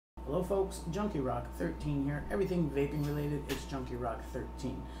Hello folks, Junkie Rock 13 here. Everything vaping related, it's Junkie Rock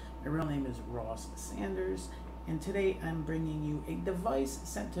 13. My real name is Ross Sanders, and today I'm bringing you a device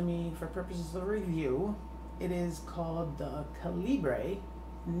sent to me for purposes of review. It is called the Colibri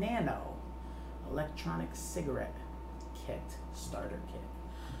Nano Electronic Cigarette Kit, starter kit.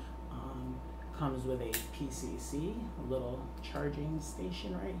 Comes with a PCC, a little charging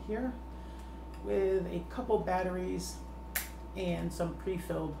station right here, with a couple batteries and some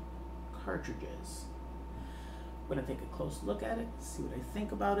pre-filled cartridges. I'm going to take a close look at it, see what I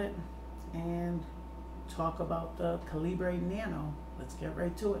think about it, and talk about the Colibri Nano. Let's get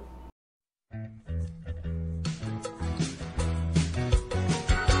right to it.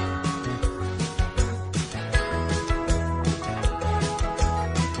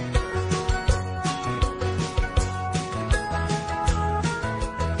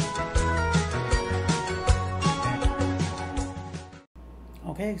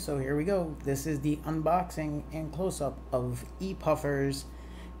 Okay, so here we go. This is the unboxing and close-up of ePuffer's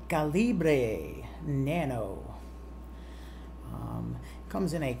Colibri Nano.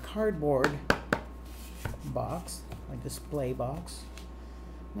 Comes in a cardboard box, a display box.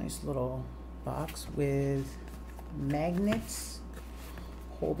 Nice little box with magnets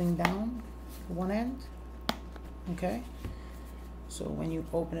holding down one end. Okay, so when you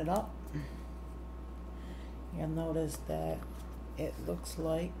open it up, you'll notice that it looks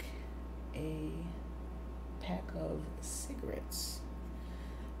like a pack of cigarettes,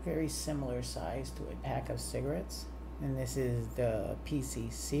 very similar size to a pack of cigarettes, and this is the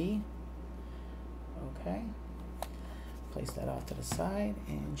PCC. Okay, place that off to the side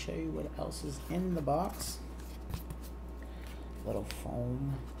and show you what else is in the box. Little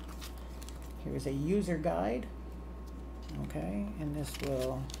foam. Here's a user guide. Okay, and this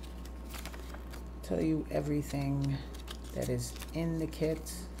will tell you everything that is in the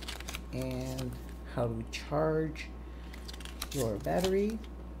kit and how to charge your battery.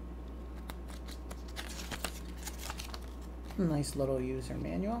 Nice little user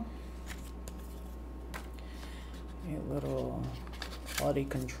manual. A little quality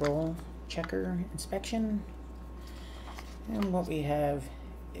control checker inspection. And what we have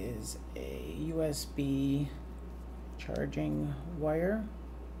is a USB charging wire.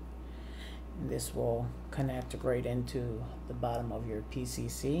 This will connect right into the bottom of your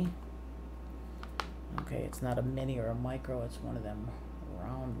PCC. Okay, it's not a mini or a micro, it's one of them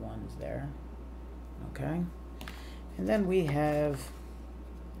round ones there. Okay, and then we have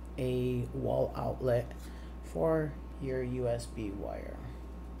a wall outlet for your USB wire.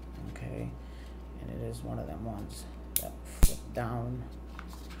 Okay, and it is one of them ones that flip down,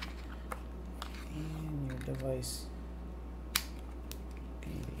 and your device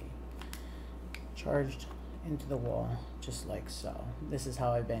can be charged into the wall just like so. This is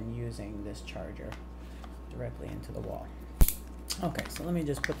how I've been using this charger, directly into the wall. Okay, so let me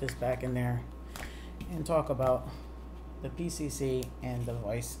just put this back in there and talk about the PCC and the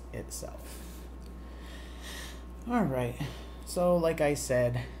device itself. All right, so like I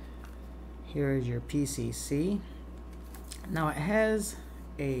said, here is your PCC. Now it has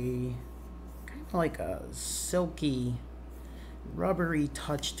a kind of like a silky rubbery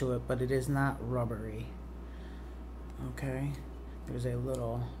touch to it, but it is not rubbery. Okay, there's a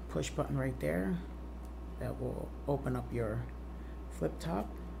little push button right there that will open up your flip top.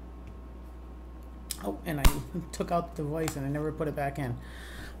 Oh, and I took out the device and I never put it back in.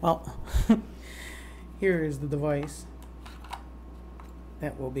 Well, here is the device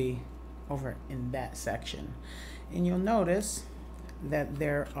that will be over in that section, and you'll notice that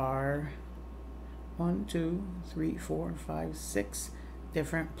there are 1, 2, 3, 4, 5, 6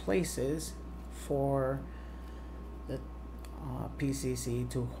 different places for the PCC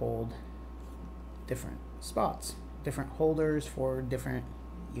to hold different spots, different holders for different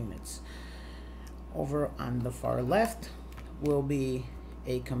units. Over on the far left will be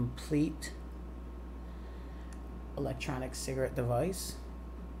a complete electronic cigarette device.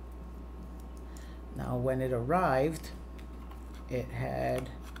 Now when it arrived, it had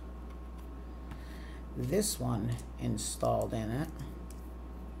this one installed in it,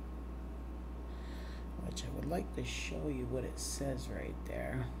 which I would like to show you what it says right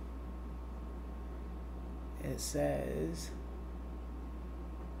there. It says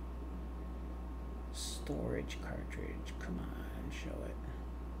storage cartridge. Come on, show it.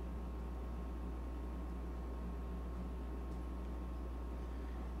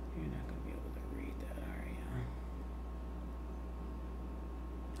 You're not going to be able to read that, are you?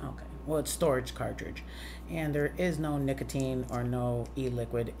 Okay, well, it's storage cartridge, and there is no nicotine or no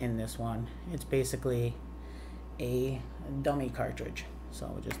e-liquid in this one. It's basically a dummy cartridge. so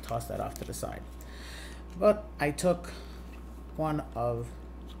we'll just toss that off to the side. But I took one of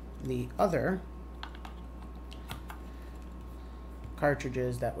the other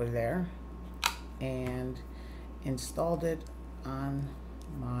cartridges that were there and installed it on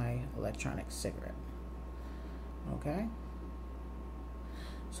my electronic cigarette. Okay,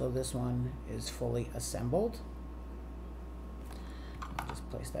 so this one is fully assembled. I'll just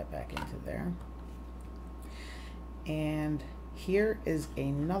place that back into there. And here is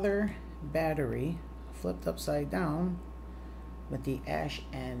another battery flipped upside down with the ash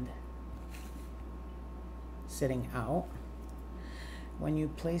end sitting out. When you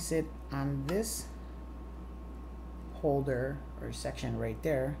place it on this holder or section right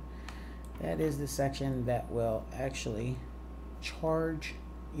there, that is the section that will actually charge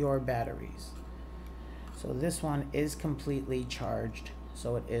your batteries. So this one is completely charged,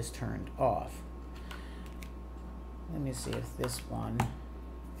 so it is turned off. Let me see if this one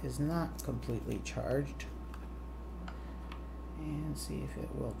is not completely charged and see if it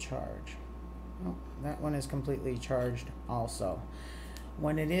will charge. Oh, that one is completely charged also.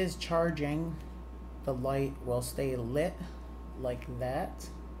 When it is charging, the light will stay lit like that,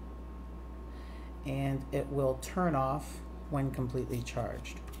 and it will turn off when completely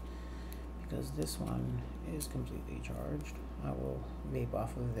charged. Because this one is completely charged, I will vape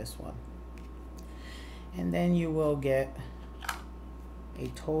off of this one. And then you will get a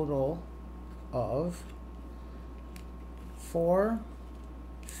total of 4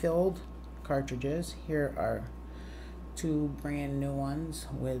 filled cartridges. Here are 2 brand new ones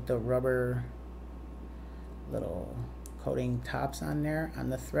with the rubber little coating tops on there on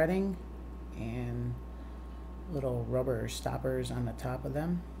the threading and little rubber stoppers on the top of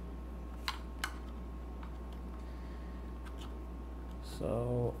them.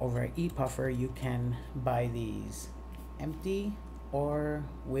 So over at ePuffer you can buy these empty or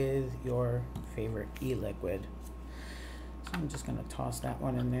with your favorite e-liquid. So I'm just going to toss that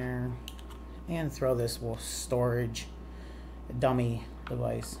one in there and throw this storage dummy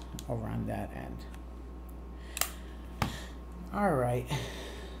device over on that end. Alright,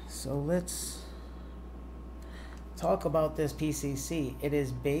 so let's talk about this PCC. It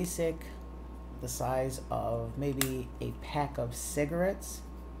is basic, the size of maybe a pack of cigarettes.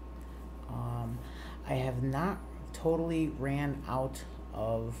 I have not totally ran out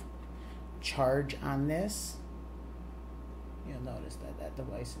of charge on this. You'll notice that that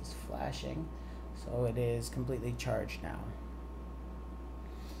device is flashing, so it is completely charged now.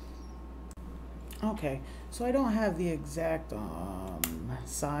 Okay, so I don't have the exact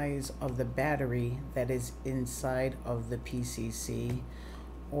size of the battery that is inside of the PCC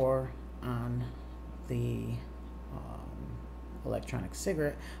or on the electronic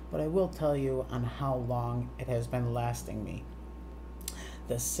cigarette, but I will tell you on how long it has been lasting me.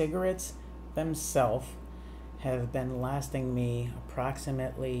 The cigarettes themselves have been lasting me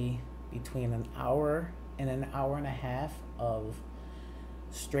approximately between an hour and an hour and a half of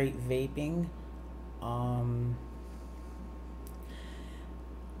straight vaping.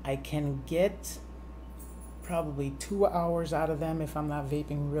 I can get probably 2 hours out of them if I'm not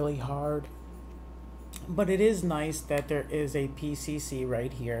vaping really hard. But it is nice that there is a PCC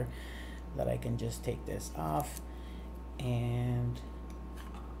right here that I can just take this off and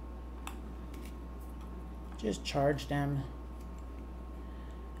just charge them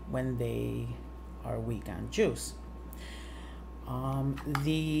when they are weak on juice.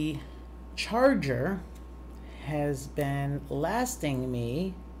 The charger has been lasting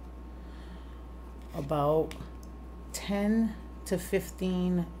me about 10 to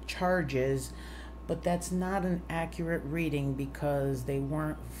 15 charges, but that's not an accurate reading because they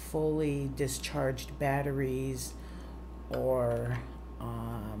weren't fully discharged batteries, or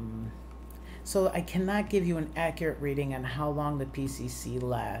so I cannot give you an accurate reading on how long the PCC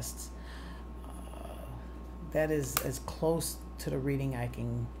lasts. That is as close to the reading I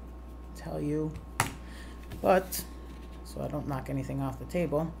can tell you, but so I don't knock anything off the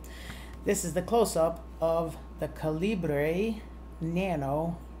table. This is the close-up of the Colibri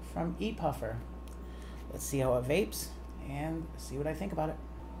Nano from ePuffer. Let's see how it vapes and see what I think about it.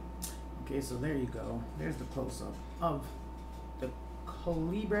 Okay, so there you go. There's the close-up of the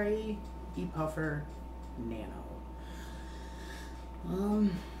Colibri ePuffer Nano. I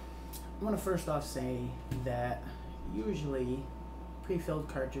want to first off say that usually pre-filled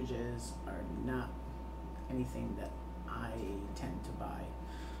cartridges are not anything that I tend to buy.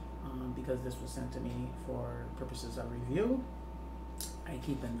 Because this was sent to me for purposes of review, I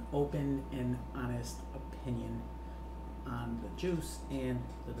keep an open and honest opinion on the juice and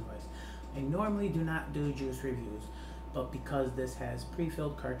the device. I normally do not do juice reviews, but because this has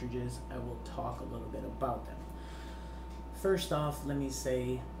pre-filled cartridges, I will talk a little bit about them. First off, let me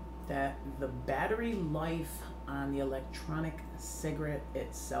say that the battery life on the electronic cigarette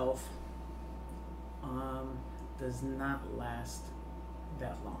itself does not last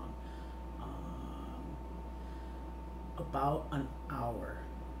that long. About an hour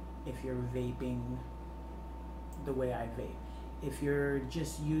if you're vaping the way I vape. If you're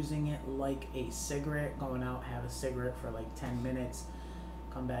just using it like a cigarette, going out, have a cigarette for like 10 minutes,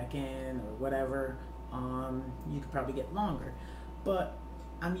 come back in or whatever, you could probably get longer. But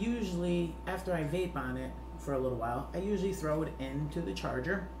I'm usually, after I vape on it for a little while, I usually throw it into the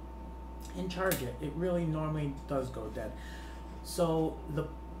charger and charge it. It really normally does go dead. So the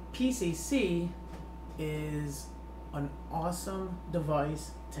PCC is an awesome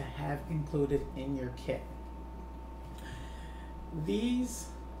device to have included in your kit. These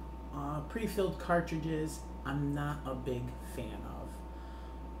pre-filled cartridges I'm not a big fan of.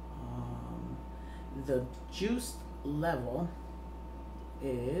 The juice level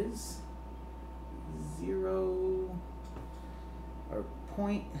is 0 or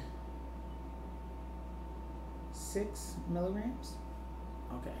 0.6 milligrams,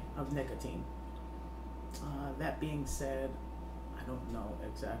 okay, of nicotine. That being said, I don't know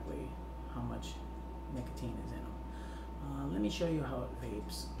exactly how much nicotine is in them. Let me show you how it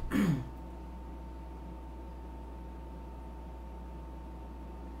vapes.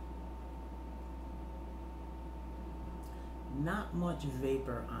 Not much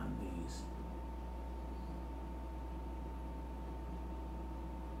vapor on these.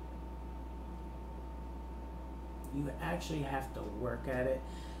 You actually have to work at it.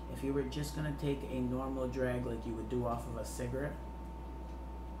 If you were just going to take a normal drag like you would do off of a cigarette,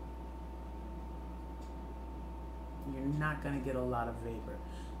 you're not going to get a lot of vapor.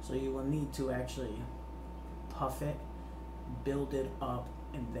 So you will need to actually puff it, build it up,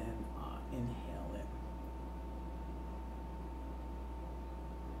 and then inhale it.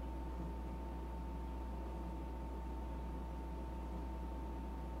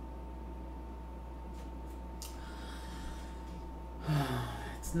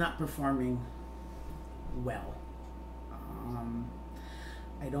 It's not performing well.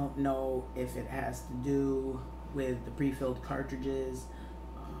 I don't know if it has to do with the pre-filled cartridges,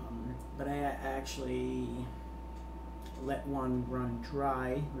 but I actually let one run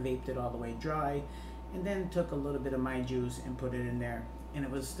dry, vaped it all the way dry, and then took a little bit of my juice and put it in there, and it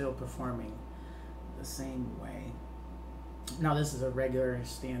was still performing the same way. Now this is a regular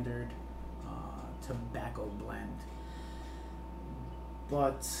standard tobacco blend,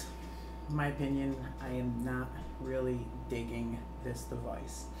 but in my opinion, I am not really digging this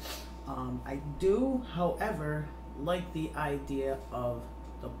device. I do, however, like the idea of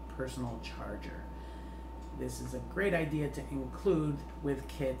the personal charger. This is a great idea to include with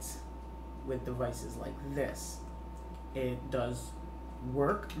kits with devices like this. It does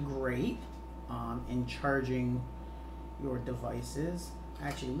work great in charging your devices.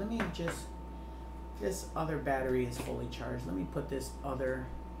 Actually, let me just, this other battery is fully charged. Let me put this other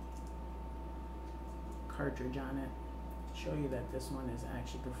cartridge on it. Show you that this one is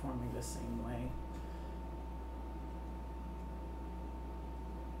actually performing the same way.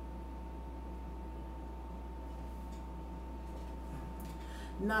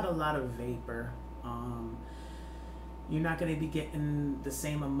 Not a lot of vapor. You're not going to be getting the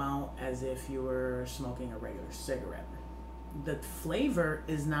same amount as if you were smoking a regular cigarette. The flavor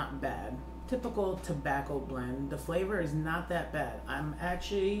is not bad. Typical tobacco blend, the flavor is not that bad. I'm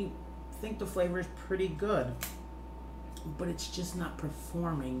actually think the flavor is pretty good, but it's just not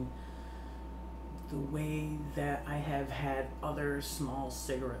performing the way that I have had other small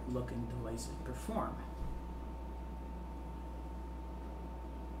cigarette looking devices perform.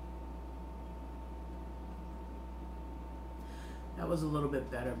 That was a little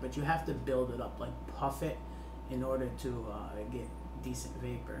bit better, but you have to build it up, like puff it in order to get decent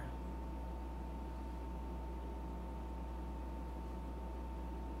vapor.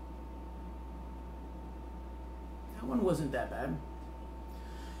 That one wasn't that bad.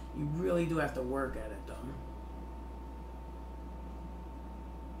 You really do have to work at it though.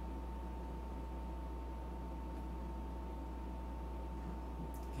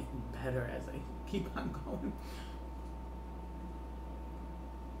 Getting better as I keep on going.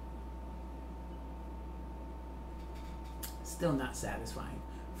 Still not satisfying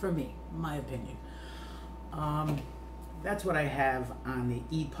for me, my opinion. That's what I have on the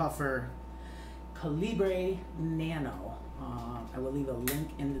e-puffer Colibri Nano. I will leave a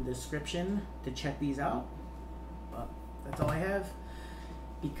link in the description to check these out. But that's all I have.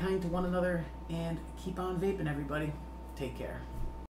 Be kind to one another and keep on vaping, everybody. Take care.